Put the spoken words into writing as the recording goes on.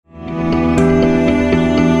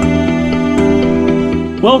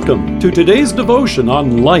Welcome to today's devotion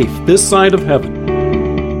on life this side of heaven.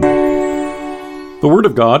 The Word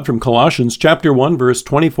of God from Colossians chapter 1, verse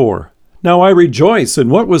 24. Now I rejoice in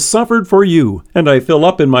what was suffered for you, and I fill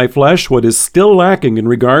up in my flesh what is still lacking in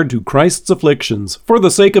regard to Christ's afflictions, for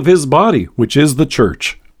the sake of his body, which is the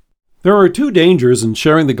church. There are two dangers in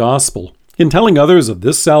sharing the gospel. In telling others of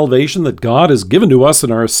this salvation that God has given to us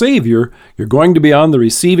in our Savior, you're going to be on the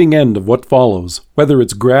receiving end of what follows, whether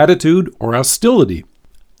it's gratitude or hostility.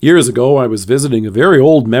 Years ago, I was visiting a very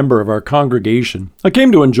old member of our congregation. I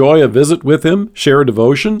came to enjoy a visit with him, share a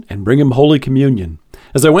devotion, and bring him Holy Communion.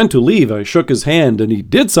 As I went to leave, I shook his hand, and he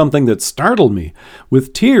did something that startled me.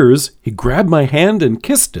 With tears, he grabbed my hand and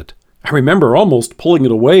kissed it. I remember almost pulling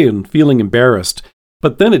it away and feeling embarrassed.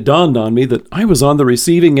 But then it dawned on me that I was on the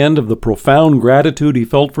receiving end of the profound gratitude he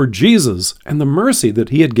felt for Jesus and the mercy that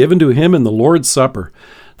he had given to him in the Lord's Supper.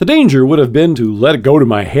 The danger would have been to let it go to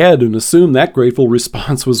my head and assume that grateful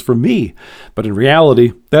response was for me. But in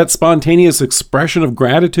reality, that spontaneous expression of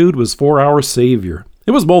gratitude was for our Savior.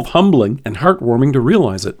 It was both humbling and heartwarming to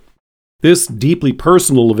realize it. This deeply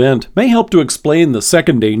personal event may help to explain the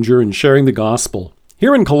second danger in sharing the gospel.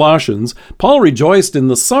 Here in Colossians, Paul rejoiced in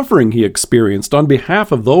the suffering he experienced on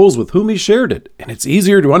behalf of those with whom he shared it, and it's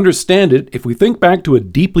easier to understand it if we think back to a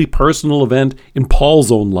deeply personal event in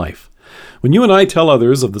Paul's own life. When you and I tell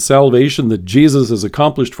others of the salvation that Jesus has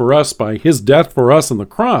accomplished for us by his death for us on the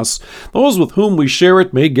cross, those with whom we share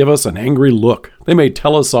it may give us an angry look. They may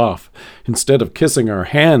tell us off. Instead of kissing our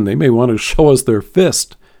hand, they may want to show us their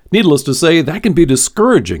fist. Needless to say, that can be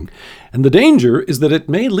discouraging, and the danger is that it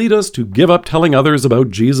may lead us to give up telling others about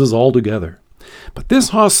Jesus altogether. But this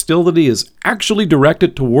hostility is actually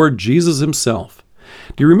directed toward Jesus himself.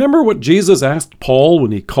 Do you remember what Jesus asked Paul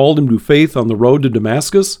when he called him to faith on the road to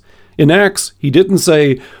Damascus? In Acts, he didn't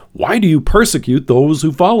say, "Why do you persecute those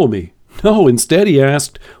who follow me?" No, instead he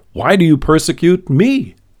asked, "Why do you persecute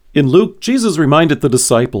me?" In Luke, Jesus reminded the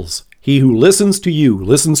disciples, "He who listens to you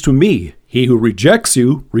listens to me. He who rejects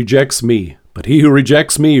you rejects me. But he who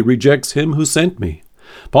rejects me rejects him who sent me."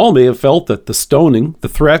 Paul may have felt that the stoning, the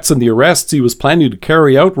threats, and the arrests he was planning to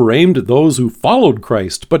carry out were aimed at those who followed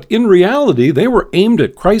Christ, but in reality they were aimed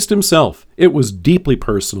at Christ himself. It was deeply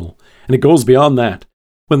personal, and it goes beyond that.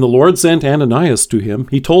 When the Lord sent Ananias to him,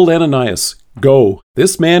 he told Ananias, "Go,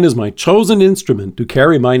 this man is my chosen instrument to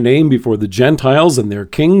carry my name before the Gentiles and their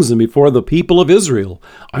kings and before the people of Israel.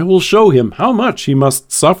 I will show him how much he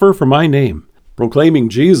must suffer for my name." Proclaiming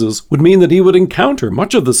Jesus would mean that he would encounter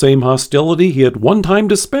much of the same hostility he had one time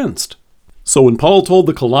dispensed. So when Paul told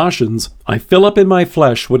the Colossians, "I fill up in my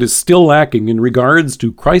flesh what is still lacking in regards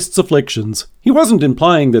to Christ's afflictions," he wasn't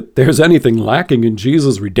implying that there's anything lacking in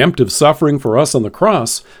Jesus' redemptive suffering for us on the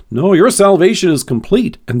cross. No, your salvation is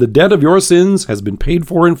complete, and the debt of your sins has been paid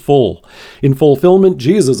for in full. In fulfillment,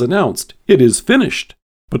 Jesus announced, "It is finished."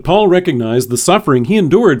 But Paul recognized the suffering he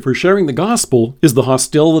endured for sharing the gospel is the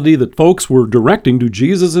hostility that folks were directing to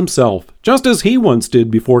Jesus himself, just as he once did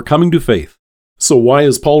before coming to faith. So why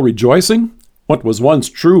is Paul rejoicing? What was once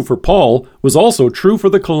true for Paul was also true for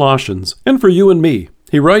the Colossians, and for you and me.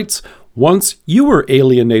 He writes, "Once you were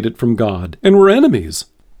alienated from God and were enemies,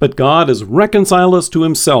 but God has reconciled us to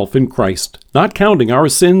himself in Christ, not counting our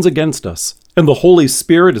sins against us. And the Holy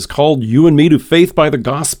Spirit has called you and me to faith by the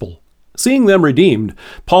gospel." Seeing them redeemed,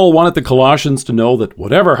 Paul wanted the Colossians to know that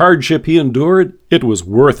whatever hardship he endured, it was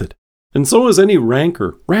worth it. And so is any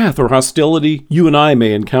rancor, wrath, or hostility you and I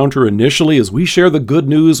may encounter initially as we share the good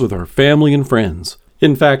news with our family and friends.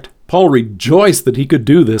 In fact, Paul rejoiced that he could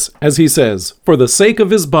do this, as he says, "for the sake of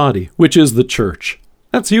his body, which is the church."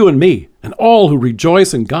 That's you and me, and all who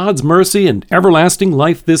rejoice in God's mercy and everlasting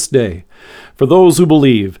life this day. For those who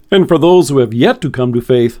believe, and for those who have yet to come to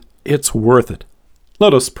faith, it's worth it.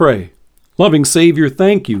 Let us pray. Loving Savior,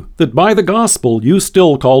 thank you that by the gospel you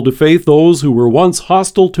still call to faith those who were once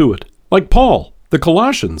hostile to it, like Paul, the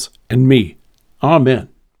Colossians, and me. Amen.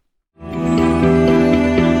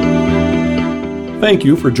 Thank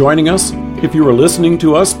you for joining us. If you are listening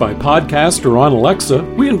to us by podcast or on Alexa,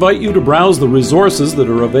 we invite you to browse the resources that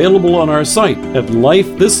are available on our site at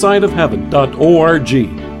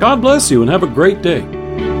lifethissideofheaven.org. God bless you and have a great day.